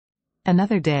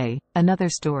Another day, another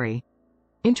story.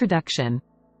 Introduction.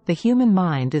 The human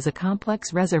mind is a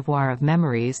complex reservoir of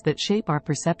memories that shape our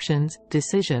perceptions,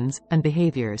 decisions, and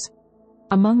behaviors.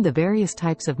 Among the various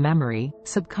types of memory,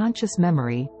 subconscious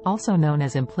memory, also known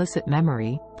as implicit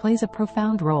memory, plays a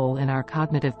profound role in our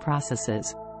cognitive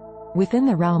processes. Within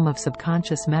the realm of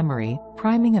subconscious memory,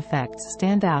 priming effects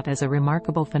stand out as a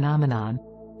remarkable phenomenon,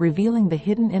 revealing the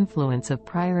hidden influence of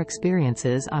prior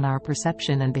experiences on our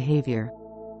perception and behavior.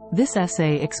 This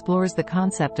essay explores the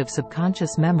concept of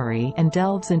subconscious memory and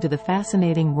delves into the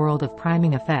fascinating world of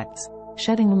priming effects,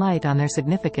 shedding light on their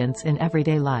significance in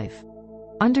everyday life.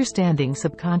 Understanding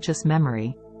subconscious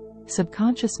memory.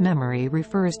 Subconscious memory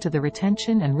refers to the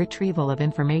retention and retrieval of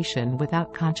information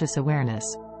without conscious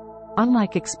awareness.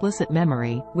 Unlike explicit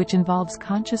memory, which involves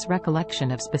conscious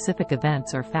recollection of specific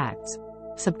events or facts,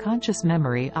 subconscious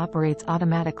memory operates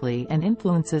automatically and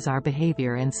influences our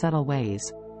behavior in subtle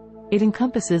ways. It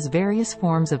encompasses various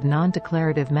forms of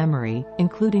non-declarative memory,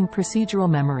 including procedural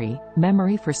memory,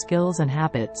 memory for skills and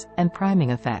habits, and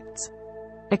priming effects.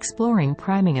 Exploring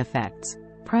priming effects.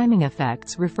 Priming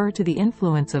effects refer to the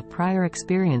influence of prior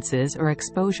experiences or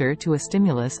exposure to a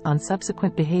stimulus on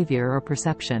subsequent behavior or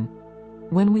perception.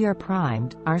 When we are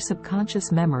primed, our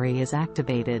subconscious memory is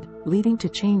activated, leading to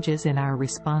changes in our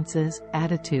responses,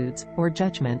 attitudes, or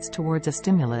judgments towards a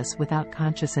stimulus without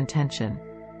conscious intention.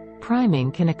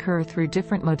 Priming can occur through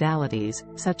different modalities,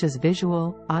 such as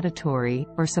visual, auditory,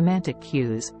 or semantic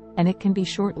cues, and it can be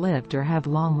short-lived or have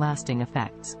long-lasting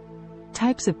effects.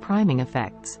 Types of priming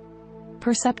effects.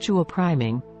 Perceptual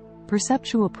priming.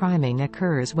 Perceptual priming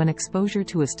occurs when exposure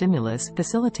to a stimulus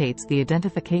facilitates the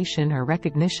identification or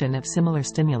recognition of similar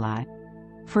stimuli.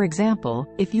 For example,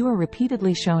 if you are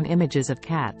repeatedly shown images of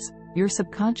cats, your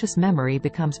subconscious memory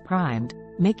becomes primed,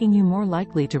 making you more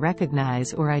likely to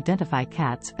recognize or identify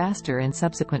cats faster in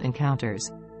subsequent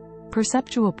encounters.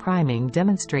 Perceptual priming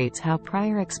demonstrates how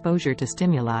prior exposure to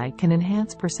stimuli can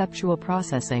enhance perceptual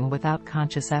processing without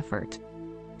conscious effort.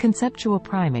 Conceptual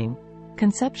priming.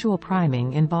 Conceptual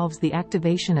priming involves the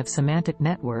activation of semantic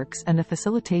networks and the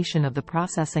facilitation of the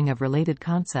processing of related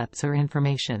concepts or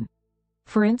information.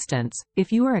 For instance,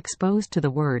 if you are exposed to the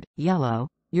word yellow,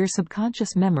 your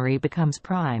subconscious memory becomes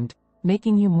primed,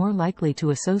 making you more likely to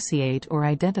associate or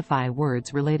identify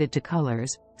words related to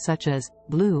colors, such as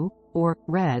blue or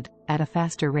red, at a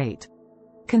faster rate.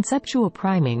 Conceptual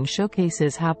priming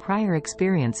showcases how prior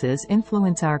experiences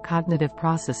influence our cognitive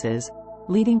processes,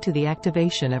 leading to the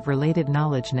activation of related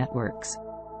knowledge networks.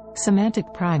 Semantic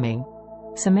priming.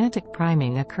 Semantic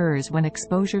priming occurs when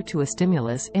exposure to a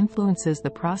stimulus influences the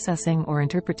processing or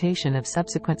interpretation of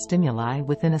subsequent stimuli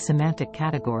within a semantic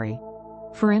category.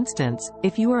 For instance,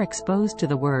 if you are exposed to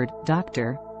the word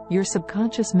doctor, your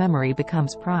subconscious memory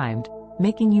becomes primed,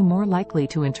 making you more likely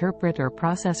to interpret or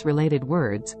process related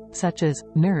words, such as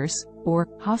nurse or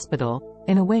hospital,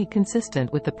 in a way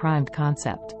consistent with the primed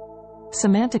concept.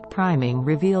 Semantic priming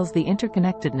reveals the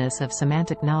interconnectedness of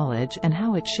semantic knowledge and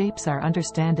how it shapes our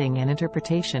understanding and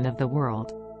interpretation of the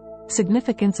world.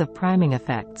 Significance of priming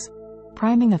effects.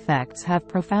 Priming effects have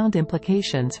profound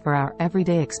implications for our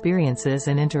everyday experiences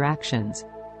and interactions.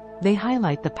 They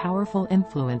highlight the powerful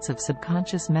influence of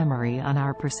subconscious memory on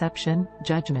our perception,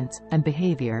 judgments, and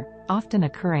behavior, often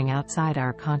occurring outside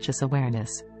our conscious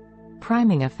awareness.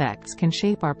 Priming effects can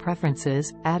shape our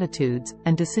preferences, attitudes,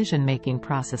 and decision-making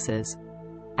processes.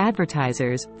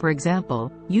 Advertisers, for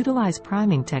example, utilize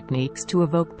priming techniques to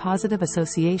evoke positive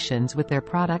associations with their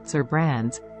products or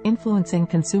brands, influencing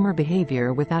consumer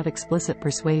behavior without explicit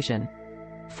persuasion.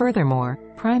 Furthermore,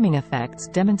 priming effects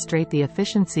demonstrate the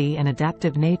efficiency and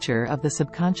adaptive nature of the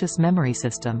subconscious memory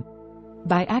system.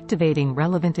 By activating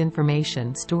relevant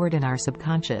information stored in our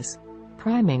subconscious,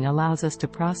 priming allows us to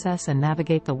process and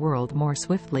navigate the world more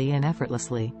swiftly and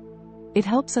effortlessly. It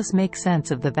helps us make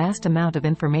sense of the vast amount of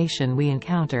information we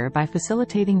encounter by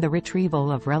facilitating the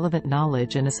retrieval of relevant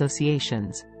knowledge and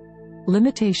associations.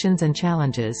 Limitations and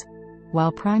challenges.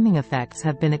 While priming effects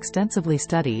have been extensively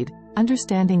studied,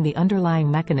 understanding the underlying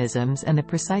mechanisms and the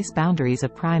precise boundaries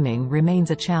of priming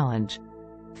remains a challenge.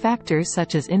 Factors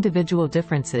such as individual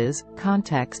differences,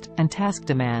 context, and task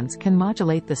demands can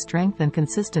modulate the strength and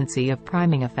consistency of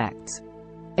priming effects.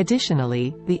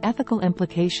 Additionally, the ethical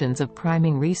implications of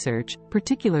priming research,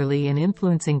 particularly in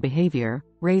influencing behavior,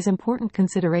 raise important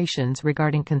considerations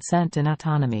regarding consent and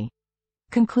autonomy.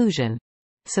 Conclusion.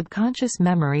 Subconscious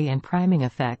memory and priming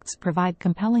effects provide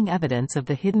compelling evidence of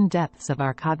the hidden depths of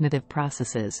our cognitive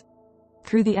processes.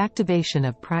 Through the activation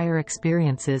of prior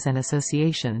experiences and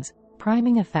associations,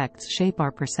 priming effects shape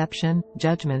our perception,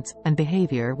 judgments, and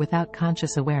behavior without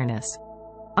conscious awareness.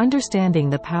 Understanding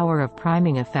the power of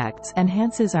priming effects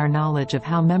enhances our knowledge of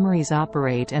how memories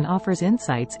operate and offers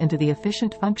insights into the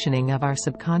efficient functioning of our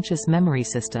subconscious memory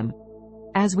system.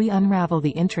 As we unravel the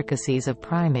intricacies of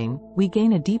priming, we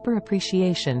gain a deeper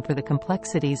appreciation for the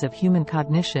complexities of human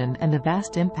cognition and the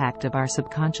vast impact of our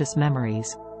subconscious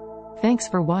memories. Thanks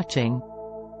for watching.